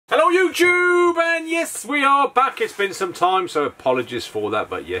YouTube, and yes, we are back. It's been some time, so apologies for that,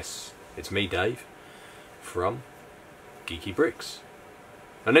 but yes, it's me, Dave, from Geeky Bricks,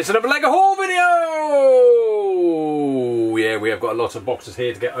 and it's another Lego haul video. Yeah, we have got a lot of boxes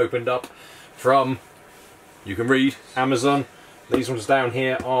here to get opened up from, you can read, Amazon. These ones down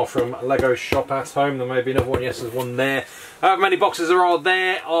here are from Lego Shop at Home. There may be another one. Yes, there's one there. However many boxes there are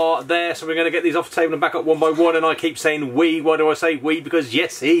there, so we're going to get these off the table and back up one by one. And I keep saying we. Why do I say we? Because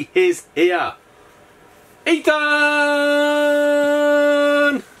yes, he is here. Ethan!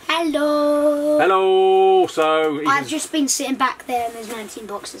 Hello! Hello! So, I've just been sitting back there and there's 19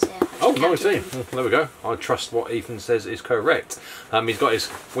 boxes there. Oh, nice. Well, there we go. I trust what Ethan says is correct. He's got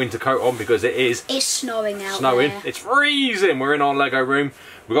his winter coat on because it is... It's snowing out there. It's freezing. We're in our Lego room.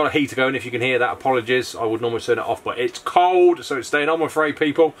 We've got a heater going. If you can hear that, apologies. I would normally turn it off, but it's cold, so it's staying on, I'm afraid,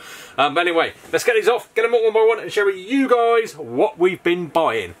 people. But anyway, let's get these off, get them up one by one, and share with you guys what we've been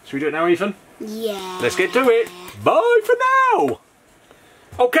buying. Should we do it now, Ethan? Yeah. Let's get to it. Bye for now.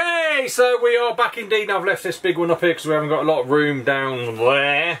 Okay, so we are back indeed. Now I've left this big one up here because we haven't got a lot of room down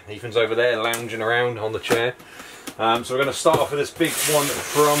there. Ethan's over there lounging around on the chair. So we're going to start off with this big one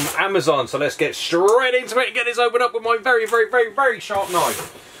from Amazon. So let's get straight into it and get this opened up with my very, very, very, very sharp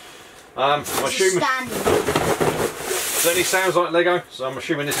knife. I'm assuming certainly sounds like Lego, so I'm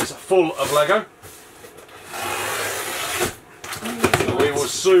assuming this is full of Lego. We will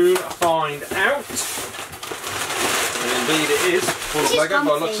soon find out. And indeed it is full of Lego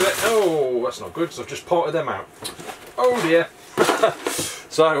by the looks of it. Oh, that's not good, so I've just parted them out. Oh dear.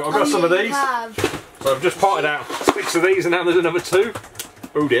 So I've got some of these. So I've just parted out 6 of these and now there's another 2.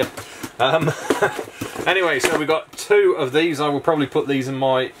 Oh dear. Anyway, so we've got 2 of these. I will probably put these in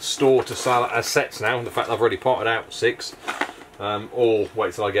my store to sell as sets now. In fact, I've already parted out 6. Or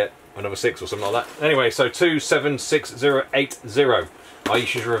wait till I get another 6 or something like that. Anyway, so 276080.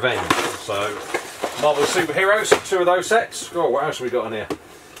 Aisha's Revenge. So Marvel Superheroes, 2 of those sets. Oh, what else have we got in here?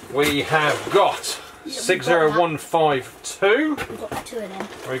 We have got 60152. We've got 2 of them.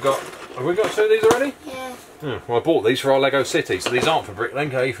 Have we got 2 of these already? Yeah. Well, I bought these for our Lego City, so these aren't for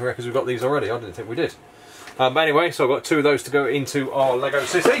Bricklink. Ethan reckons we've got these already. I didn't think we did. But anyway, so I've got 2 of those to go into our Lego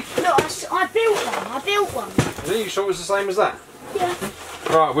City. Look, I built one. Are you sure it was the same as that? Yeah.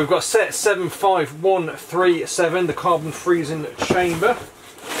 Right, we've got set 75137, the carbon freezing chamber.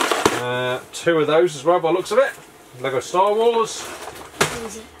 2 of those as well by the looks of it. Lego Star Wars.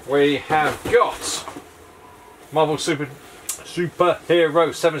 Easy. We have got Marvel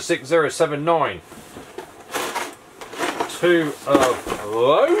Superhero 76079. 2 of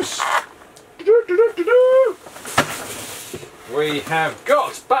those. We have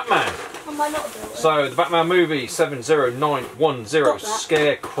got Batman. So the Batman movie 70910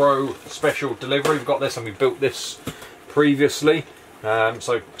 Scarecrow special delivery. We've got this and we built this previously.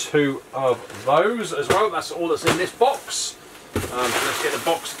 So 2 of those as well. That's all that's in this box. So let's get the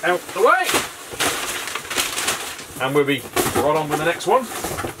box out the way. And we'll be right on with the next one.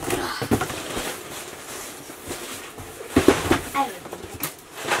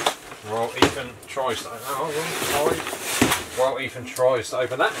 While Ethan tries to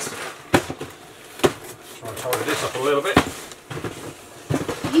open that. Try and tidy this up a little bit.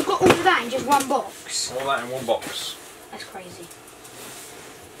 You've got all of that in just one box? All that in one box. That's crazy.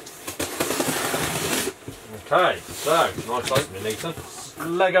 Okay, so nice opening, Ethan.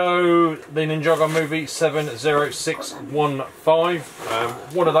 Lego the Ninjago movie 70615.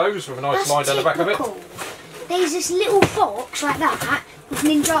 One of those with a nice line down the back of it. There's this little box like that with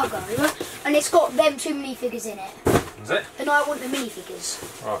Ninjago, and it's got them 2 minifigures in it. Is it? And I want the minifigures.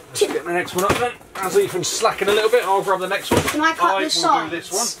 Right, let's get the next one up then. As Ethan's slacking a little bit, I'll grab the next one. Can I cut the sides? Do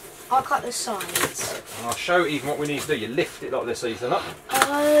this one. I'll cut the sides. And I'll show Ethan what we need to do. You lift it like this, Ethan, up.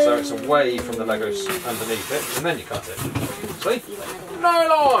 Oh. So it's away from the Legos underneath it, and then you cut it. See? No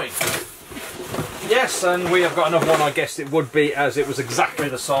line! Yes, and we have got another one. I guessed it would be, as it was exactly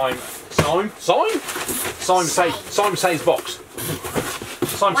the Simon Says box. Simon Says box.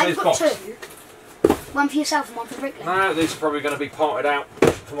 2. One for yourself and one for Bricklink. No, these are probably going to be parted out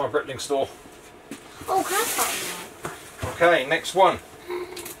for my Bricklink store. Oh, can I part them out? Okay, next one.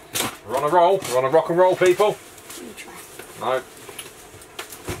 We're on a roll. We're on a rock and roll, people. Let me try. No.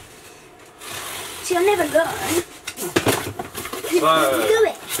 See, I never learn. So, do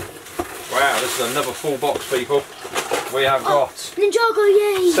it. Wow, this is another full box, people. We have got Ninjago,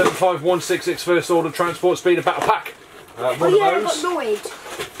 yay! 75166 first order transport speeder battle pack. One of those. I've got Lloyd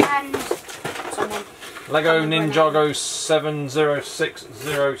and someone. Lego Ninjago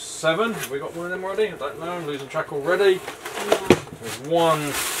 70607. Have we got one of them already? I don't know. I'm losing track already. Yeah. There's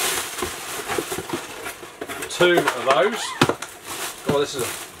 1, 2 of those. Oh, this is a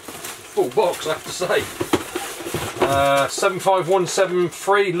full box, I have to say.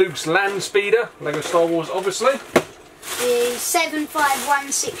 75173 Luke's Land Speeder, Lego Star Wars, obviously. The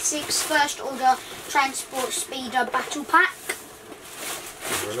 75166 First Order Transport Speeder Battle Pack.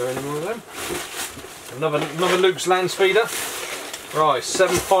 Are there any more of them? Another Luke's Land Speeder. Right,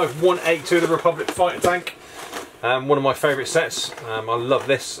 75182 the Republic Fighter Tank. One of my favourite sets. I love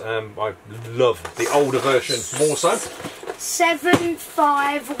this. I love the older version more so.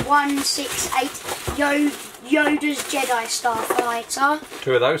 75168 Yoda's Jedi Starfighter.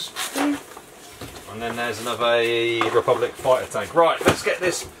 2 of those. And then there's another Republic Fighter Tank. Right, let's get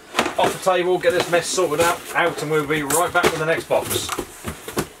this off the table, get this mess sorted out, and we'll be right back with the next box.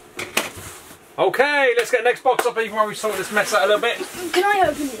 Okay, let's get the next box up even while we sort this mess out a little bit. Can I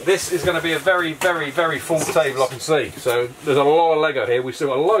open this? This is going to be a very, very, very full table, I can see. So there's a lot of Lego here. We've still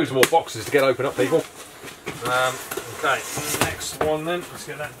got loads more boxes to get open up, people. Okay, next one then. Let's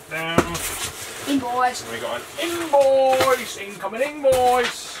get that down. Invoice. We got an invoice, incoming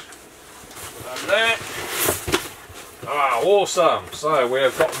invoice. Put that there. Ah, awesome. So we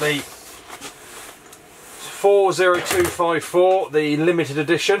have got the 40254, the limited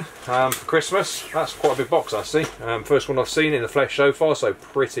edition for Christmas. That's quite a big box, I see. First one I've seen in the flesh so far, so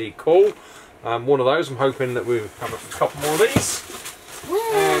pretty cool. One of those. I'm hoping that we have a couple more of these.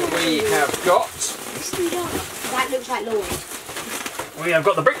 And we have got. That looks like Lloyd. We have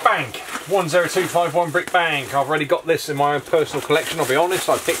got the Brick Bank, 10251 Brick Bank. I've already got this in my own personal collection, I'll be honest.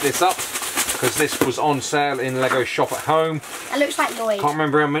 I picked this up because this was on sale in Lego Shop at Home. That looks like Lloyd. Can't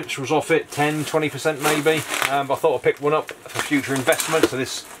remember how much was off it, 10, 20% maybe. But I thought I'd pick one up for future investment, so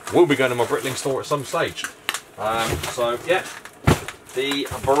this will be going to my Brickling store at some stage. So, yeah, the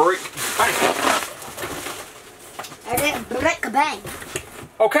Brick Bank. Brick Bank.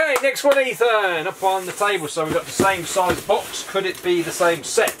 Okay, next one, Ethan, up on the table. So we've got the same size box. Could it be the same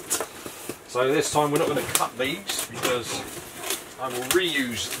set? So this time we're not going to cut these because I will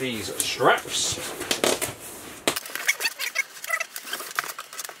reuse these straps.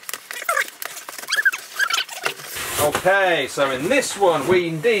 Okay, so in this one we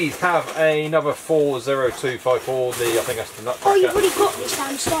indeed have another 40254. I think that's the nutcracker. Oh, you've already got this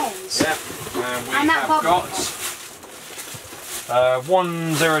downstairs. Yeah, and we have got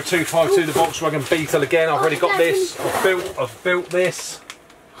 10252, the Volkswagen Beetle again. I've already got this. I've built this.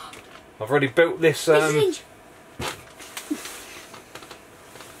 I've already built this.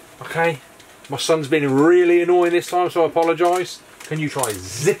 Okay, my son's been really annoying this time, so I apologise. Can you try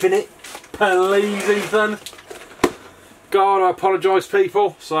zipping it, please, Ethan? God, I apologise,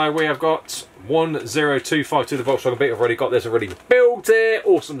 people. So we have got 10252, the Volkswagen Beetle. I've already got this. I've already built it.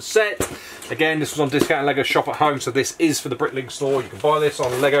 Awesome set. Again, this was on discount at Lego Shop at Home, so this is for the Brickling store. You can buy this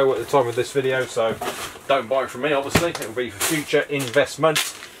on Lego at the time of this video, so don't buy it from me, obviously. It will be for future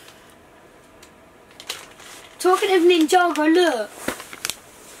investment. Talking of Ninjago, look.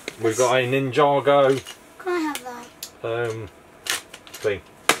 We've got a Ninjago. Can I have that? Thing.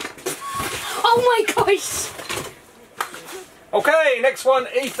 Oh my gosh! Okay, next one,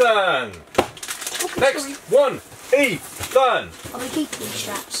 Ethan. Okay, next one, Ethan. Are we keeping these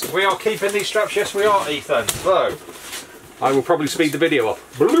straps? We are keeping these straps, yes we are, Ethan. So, I will probably speed the video up.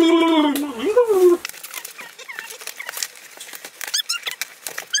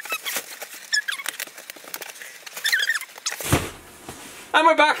 And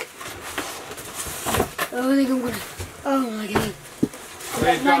we're back. Oh, I think I'm gonna. Oh my god.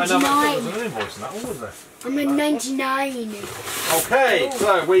 We've got another. There was an invoice in that one, was there? I'm at 99. Okay,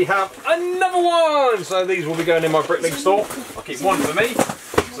 so we have another one. So these will be going in my Brickling store. I'll keep one for me.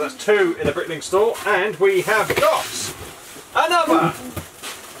 So that's 2 in the Brickling store. And we have got another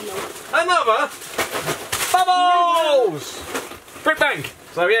bubbles! Brick Bank.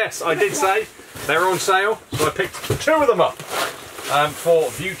 So yes, I did say they're on sale. So I picked 2 of them up. For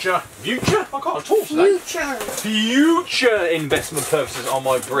future, I can't talk today. Future investment purposes on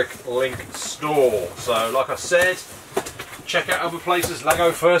my Bricklink store. So, like I said, check out other places.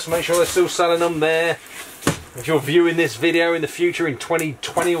 Lego first, make sure they're still selling them there. If you're viewing this video in the future in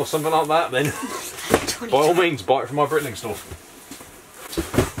 2020 or something like that, then by all means buy it from my Bricklink store.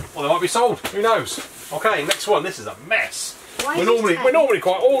 Or they might be sold. Who knows? Okay, next one. This is a mess. We're normally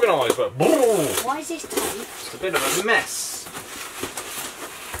quite organised, but why is this tape? It's a bit of a mess.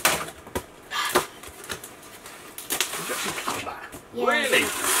 Yeah. Really?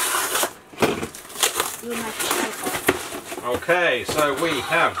 Okay, so we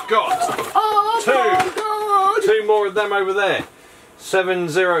have got 2 more of them over there.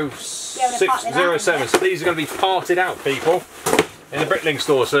 70607. So these are going to be parted out, people, in the Brickling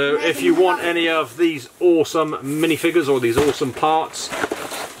store. So if you want any of these awesome minifigures or these awesome parts,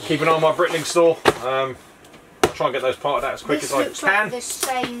 keep an eye on my brickling store. I'll try and get those parted out as quick as I looks can. like the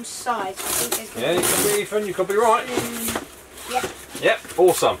same size. I think Yeah, you could be, Ethan, you could be right. Yep. Yep,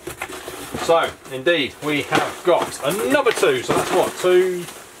 awesome. So, indeed, we have got another 2. So that's what, 2,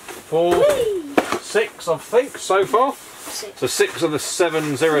 4, 6, I think, so far. 6. So 6 of the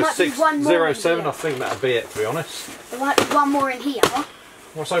 70607. I think that'd be it, to be honest. There might be one more in here.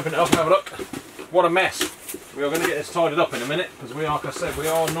 Let's open it up and have a look. What a mess. We are going to get this tidied up in a minute, because we are, like I said, we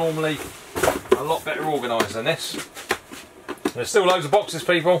are normally a lot better organised than this. There's still loads of boxes,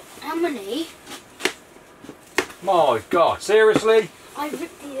 people. How many? My God, seriously? I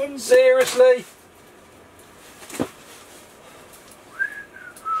ripped the ends. Seriously?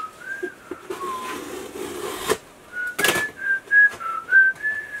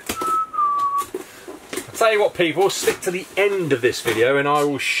 Tell you what, people, stick to the end of this video and I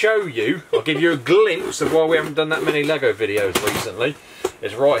will show you, I'll give you a glimpse of why we haven't done that many Lego videos recently.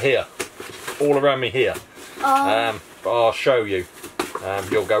 It's right here, all around me here. But I'll show you.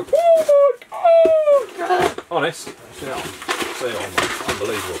 You'll go, oh my God! Honest, see it on,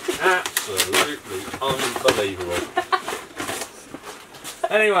 unbelievable, absolutely unbelievable.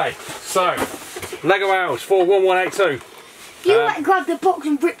 Anyway, so Lego Hours 41182. You like grabbed the box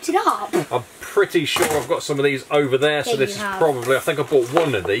and ripped it up. I'm pretty sure I've got some of these over there, so this is probably, I think I bought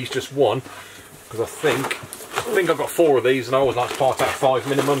one of these, just one, because I think I've got 4 of these and I always like to part out 5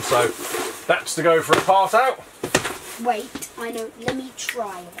 minimum, so that's to go for a part out. Wait, I know, let me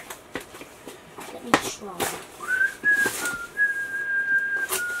try it. Let me try it.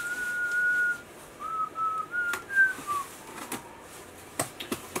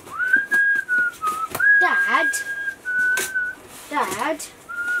 Dad?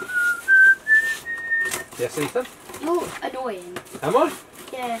 Yes, Ethan? You're annoying. Am I?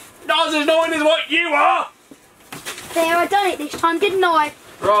 Yeah. Not as annoying as what you are! There, I done it this time, didn't I?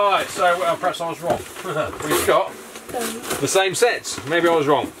 Right, so well, perhaps I was wrong. We've got the same sets. Maybe I was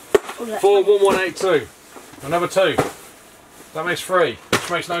wrong. 41182. Another 2. That makes 3, which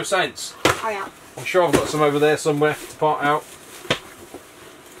makes no sense. Hurry up. I'm sure I've got some over there somewhere to part out.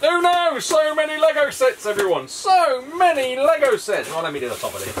 Oh no! So many Lego sets, everyone! So many Lego sets! Oh, let me do the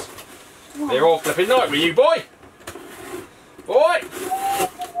top of this. What? They're all flipping night with you, boy! Boy!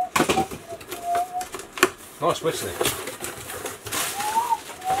 Nice whistling.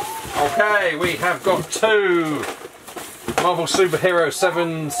 Okay, we have got 2 Marvel Superhero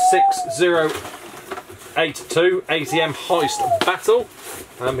 76082 ATM Heist Battle.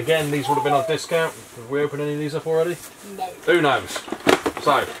 Again, these would have been on discount. Have we opened any of these up already? No. Who knows?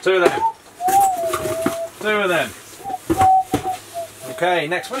 So, 2 of them. 2 of them. Okay,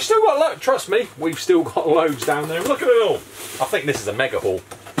 next. We've still got loads. Trust me, we've still got loads down there. Look at it all. I think this is a mega haul.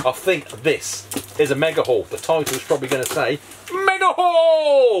 I think this is a mega haul. The title's probably going to say Mega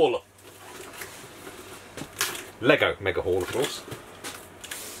Haul! Lego Mega Haul, of course.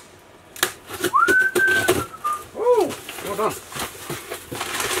 Ooh, well done.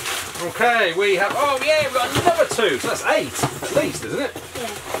 Okay, we have, oh yeah, we've got another 2, so that's 8 at least, isn't it?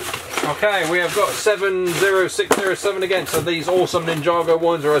 Yeah. Okay, we have got 70607 again, so these awesome Ninjago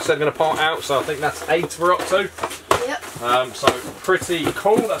ones are, as I said, going to part out, so I think that's 8 we're up to. Yep. So pretty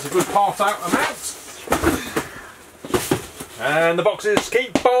cool, that's a good part out amount. And the boxes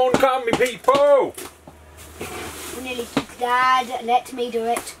keep on coming, people! We're nearly, Dad, let me do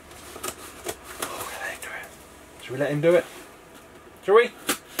it. Oh, let him do it. Should we let him do it? Shall we?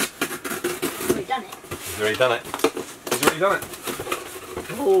 Done it. He's already done it. He's already done it.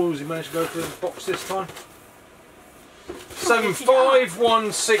 Oh, has he managed to go through the box this time?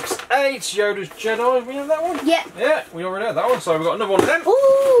 75168 Yoda's Jedi. We have that one? Yeah. Yeah, we already had that one, so we've got another one of them.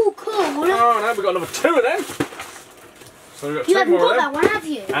 Ooh, cool. Oh, no, we've got another 2 of them. So we've got 2 more of them. You haven't got that one, have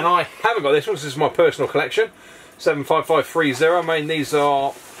you? And I haven't got this one. This is my personal collection. 75530. I mean, these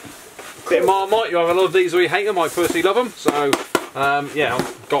are a bit of Marmite. You have a lot of these or you hate them. I personally love them. So, yeah,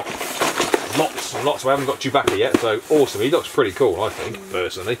 I've got lots and lots. I haven't got Chewbacca yet, so awesome. He looks pretty cool, I think,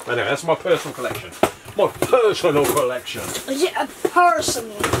 personally. Anyway, that's my personal collection. My personal collection. Is it a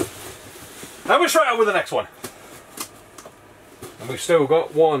personal? And we're straight on with the next one. And we've still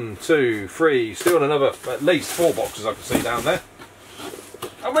got 1, 2, 3, still another at least 4 boxes I can see down there.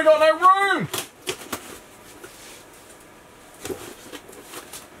 And we got no room!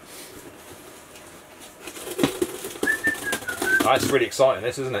 That's really exciting,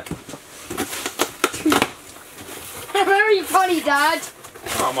 this, isn't it? Very funny, Dad.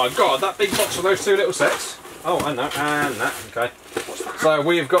 Oh my God, that big box for those 2 little sets. Oh, and that, okay. So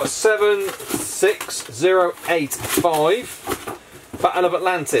we've got 76085 Battle of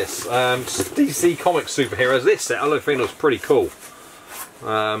Atlantis, DC Comics superheroes. This set I think looks pretty cool.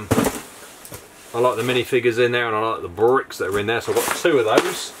 I like the minifigures in there, and I like the bricks that are in there, so I've got 2 of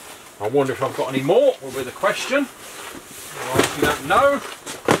those. I wonder if I've got any more, will be the question. If you don't know,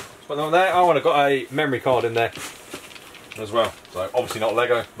 let's put them there. Oh, and I've got a memory card in there as well. So obviously not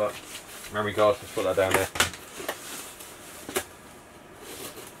Lego, but memory card. Let's put that down there.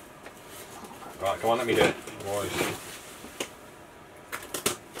 Right, come on, let me do it. Otherwise,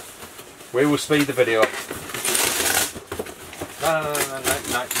 we will speed the video up.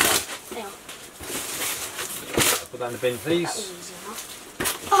 No. Put that in the bin, please.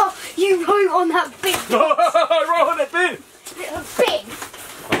 Oh, you wrote on that bin. I wrote on that bin. A bin.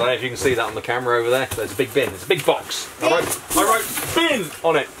 I don't know if you can see that on the camera over there. There's a big bin. It's a big box. I wrote bin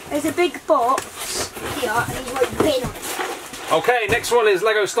on it. There's a big box here, and he wrote bin on it. Okay, next one is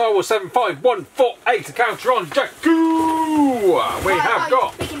Lego Star Wars 75148 to counter on Jakku. We have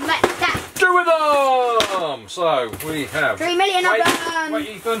got 2 of them. So we have 3 million of them. Wait,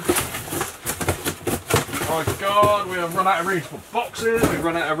 Ethan. Oh my God, we have run out of room to put boxes. We've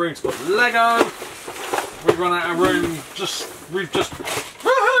run out of room to put Lego. We've run out of room. We've just.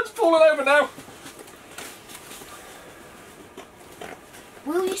 It's falling over now.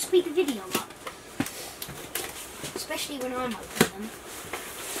 Will you speed the video up? Especially when I'm opening them.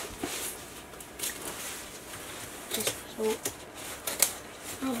 Just so.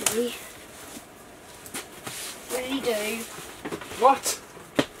 Lovely. What did he do? What?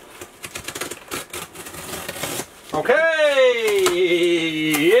 Okay!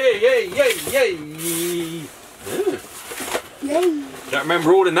 Yay! Yay! Don't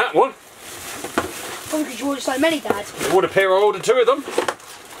remember ordering that one. Oh, because you ordered so many, Dad. It would appear I ordered 2 of them.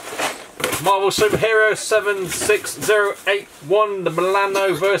 Marvel Superhero 76081, the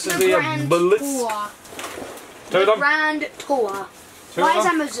Milano versus the Blitz. 2 of them? Grand Tour. 2 Why of has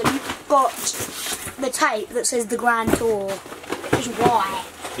them? Amazon got the tape that says the Grand Tour? Just why?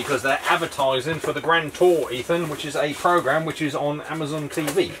 Because they're advertising for the Grand Tour, Ethan, which is a programme which is on Amazon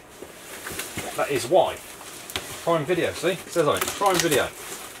TV. That is why. Prime Video, see? It says on it, Prime Video.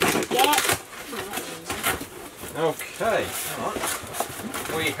 Yeah. Okay, alright.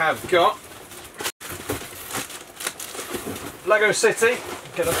 We have got Lego City.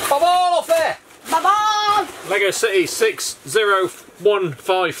 Get the bubble off there! Bye-bye! Lego City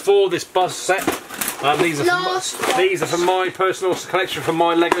 60154, this buzz set. These are from my personal collection from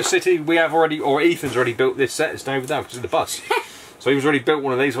my Lego City. We have already, or Ethan's already built this set. It's over there because of the bus. So he was already built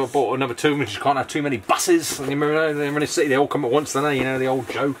one of these. So I bought another 2 because you can't have too many buses. And you remember in the city they all come at once, don't they? You know the old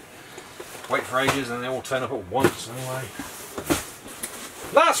joke. Wait for ages and they all turn up at once. Anyway.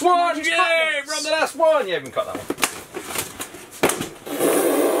 Last one! Yeah, we're on the last one. Yeah, we can cut that one.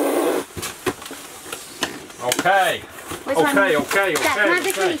 Okay. Dad, can I have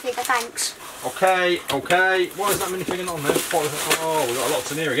the minifigure, thanks? Okay. Why is that minifigure not on there? Oh, we've got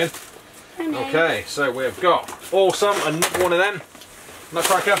lots in here again. Okay, so we've got Awesome, another one of them.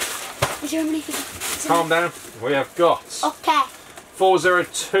 Nutcracker. Is there a minifigure? Calm down. We have got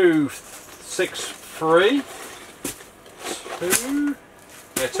 40263. 2.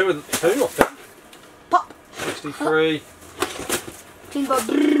 Yeah, 2 off there. Pop. 63.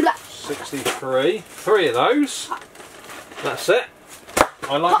 63. 3 of those. That's it.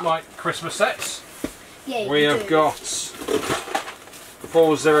 I like my Christmas sets. Yeah, we have got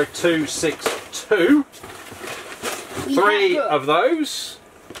 40262. 3 of those.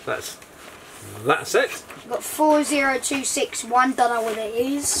 That's it. We've got 40261. Don't know what it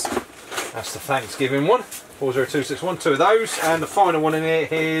is. That's the Thanksgiving one. 40261. 2 of those, and the final one in here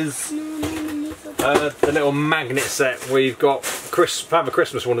is the little magnet set. We've got Father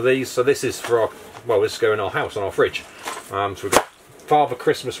Christmas one of these. So this is for our, well, this is going in our house on our fridge. So we've got Father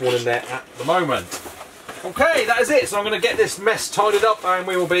Christmas one in there at the moment. Okay, that is it. So I'm going to get this mess tidied up and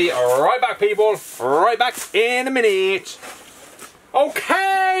we will be right back, people. Right back in a minute.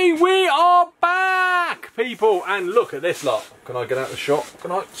 Okay, we are back, people. And look at this lot. Can I get out of the shot?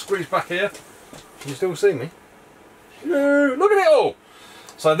 Can I squeeze back here? Can you still see me? No, look at it all.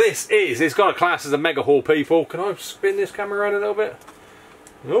 So this is, it's got a class as a mega haul, people. Can I spin this camera around a little bit?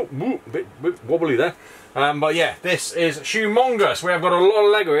 Oh, a bit wobbly there. But yeah, this is humongous. We have got a lot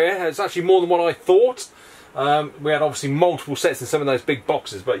of Lego here. It's actually more than what I thought. We had obviously multiple sets in some of those big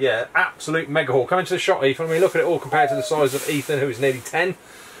boxes, but yeah, absolute mega haul. Come into the shot, Ethan. I mean, look at it all compared to the size of Ethan, who is nearly 10.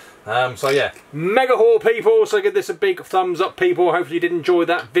 So yeah, mega haul, people. So give this a big thumbs up, people. Hopefully you did enjoy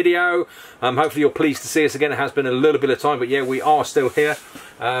that video. Hopefully you're pleased to see us again. It has been a little bit of time, but yeah, we are still here.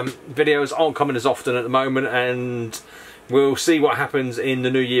 Videos aren't coming as often at the moment, and we'll see what happens in the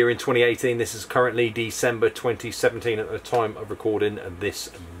new year in 2018. This is currently December 2017 at the time of recording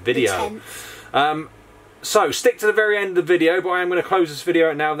this video. So stick to the very end of the video, but I am going to close this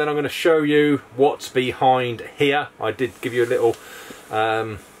video out now, then I'm going to show you what's behind here. I did give you a little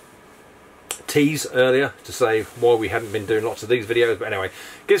tease earlier to say why we hadn't been doing lots of these videos, but anyway,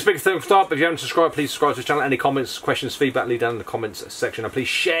 give us a big thumbs up. If you haven't subscribed, please subscribe to the channel. Any comments, questions, feedback, leave down in the comments section, and please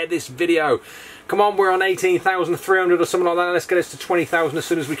share this video. Come on, we're on 18,300 or something like that. Let's get us to 20,000 as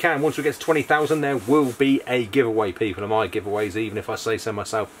soon as we can. Once we get to 20,000, there will be a giveaway, people. And my giveaways, even if I say so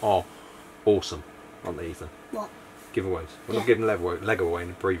myself, are awesome, aren't they, Ethan? What? Giveaways. We're not giving Lego away in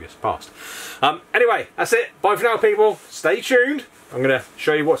the previous past. Anyway, that's it. Bye for now, people. Stay tuned. I'm going to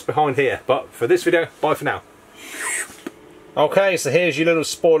show you what's behind here. But for this video, bye for now. Okay, so here's your little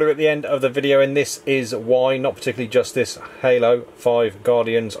spoiler at the end of the video, and this is why, not particularly just this Halo 5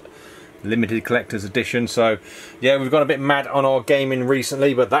 Guardians limited collector's edition. So yeah, we've gone a bit mad on our gaming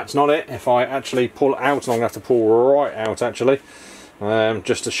recently, but that's not it. If I actually pull out, I'm going to have to pull right out actually,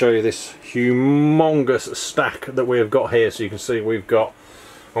 just to show you this humongous stack that we have got here. So you can see we've got,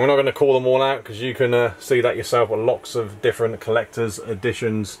 I'm not going to call them all out because you can see that yourself, but lots of different collector's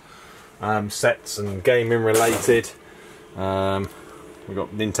editions, sets and gaming related. We've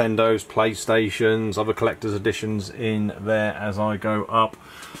got Nintendo's, PlayStations, other collector's editions in there as I go up.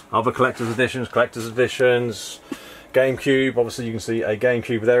 Other collector's editions, GameCube, obviously you can see a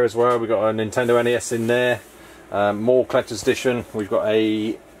GameCube there as well. We've got a Nintendo NES in there. More collector's edition. We've got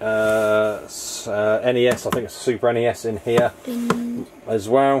a NES, I think it's a Super NES in here as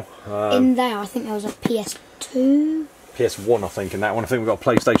well. In there, I think there was a PS2. PS1 I think in that one. I think we've got a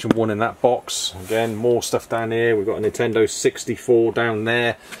PlayStation 1 in that box. Again, more stuff down here. We've got a Nintendo 64 down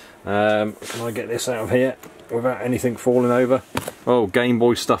there. Can I get this out of here without anything falling over? Oh, Game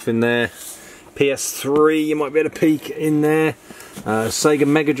Boy stuff in there. PS3, you might be able to peek in there. Sega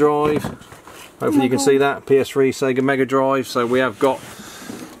Mega Drive. Hopefully you can see that. PS3, Sega Mega Drive. So we have got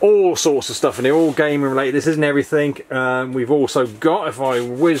all sorts of stuff in here, all gaming related. This isn't everything. We've also got, if I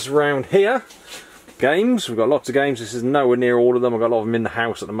whiz round here, games. We've got lots of games. This is nowhere near all of them. I've got a lot of them in the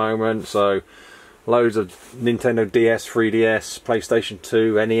house at the moment. So loads of Nintendo DS, 3DS, PlayStation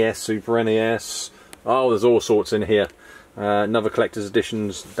 2, NES, Super NES. Oh, there's all sorts in here. Another collector's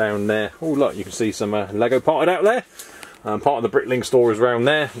editions down there. Oh look, you can see some Lego potted out there. Part of the Bricklink store is around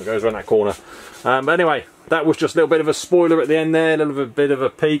there. It goes around that corner. But anyway, that was just a little bit of a spoiler at the end there. A little bit of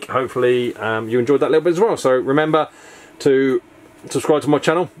a peek. Hopefully you enjoyed that little bit as well. So remember to subscribe to my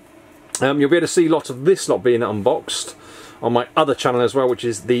channel. You'll be able to see lots of this lot being unboxed on my other channel as well, which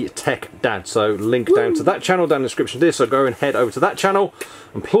is the Tech Dad. So link down to that channel down in the description of this. So go and head over to that channel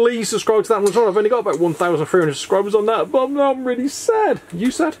and please subscribe to that one as well. I've only got about 1,300 subscribers on that, but I'm really sad. You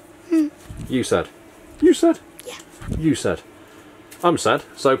sad? You sad? You sad? Yeah. You sad? I'm sad.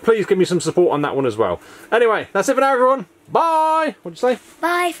 So please give me some support on that one as well. Anyway, that's it for now, everyone. Bye. What'd you say?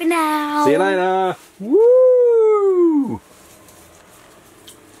 Bye for now. See you later. Woo!